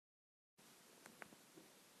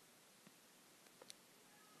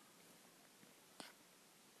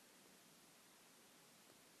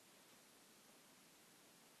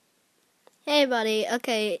Hey buddy,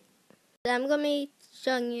 okay, I'm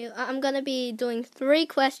gonna be doing 3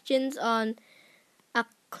 questions on are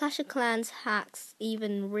Clash of Clans hacks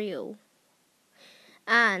even real?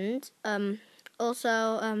 And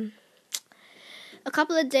also a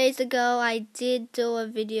couple of days ago I did do a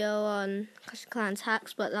video on Clash of Clans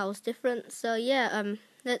hacks, but that was different. So yeah,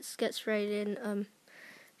 let's get straight in,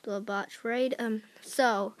 do a batch raid.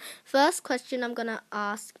 So first question I'm gonna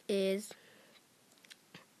ask is,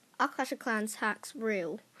 are Clash of Clans hacks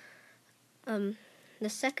real? The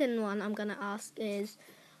second one I'm gonna ask is,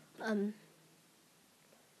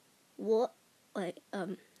 what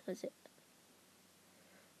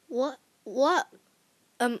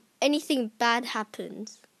anything bad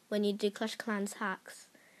happens when you do Clash of Clans hacks?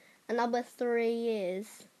 And number 3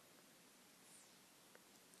 is,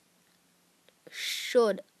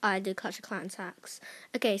 should I do Clash of Clans hacks?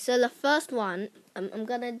 Okay, so the first one I'm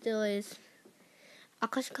gonna do is, are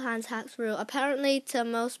Clash of Clans hacks real? Apparently to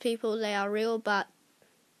most people they are real, but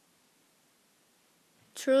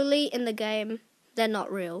truly in the game they're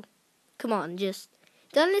not real. Come on, just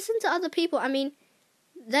don't listen to other people. I mean,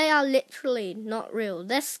 they are literally not real.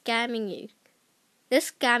 They're scamming you. They're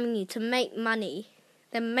scamming you to make money.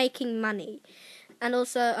 They're making money. And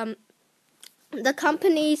also, the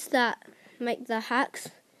companies that make the hacks,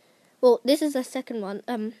 well, this is the second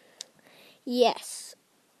one. Yes,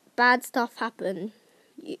 bad stuff happen.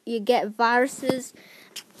 You get viruses,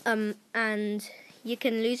 and you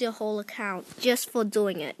can lose your whole account just for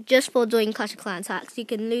doing it. Just for doing Clash of Clans hacks, you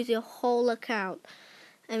can lose your whole account.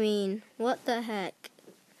 I mean, what the heck?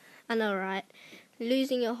 I know, right?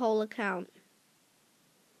 Losing your whole account.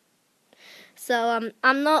 So,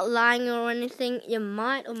 I'm not lying or anything. You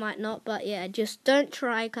might or might not, but yeah, just don't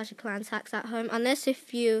try Clash of Clans hacks at home unless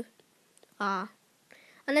if you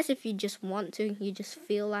just want to, you just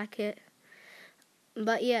feel like it.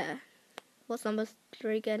 But yeah, what's number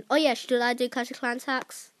 3 again? Oh yeah, should I do Clash of Clans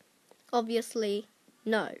hacks? Obviously,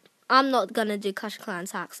 no. I'm not gonna do Clash of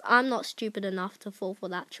Clans hacks. I'm not stupid enough to fall for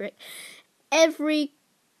that trick. Every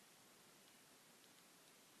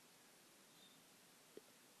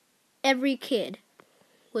kid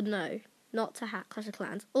would know not to hack Clash of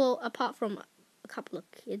Clans. Or apart from a couple of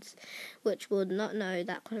kids which would not know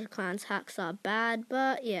that Clash of Clans hacks are bad.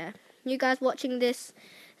 But yeah, you guys watching this,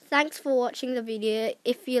 thanks for watching the video.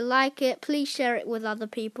 If you like it, please share it with other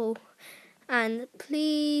people. And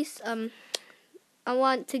please, I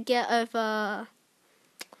want to get over,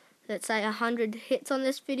 let's say, 100 hits on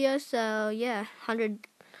this video. So yeah, 100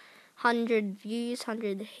 views,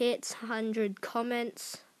 100 hits, 100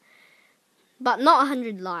 comments. But not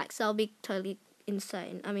 100 likes. That'll be totally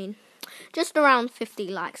insane. I mean, just around 50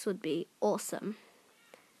 likes would be awesome.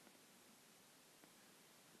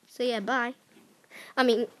 So yeah, bye.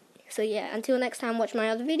 So yeah, until next time, watch my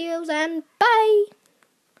other videos and bye!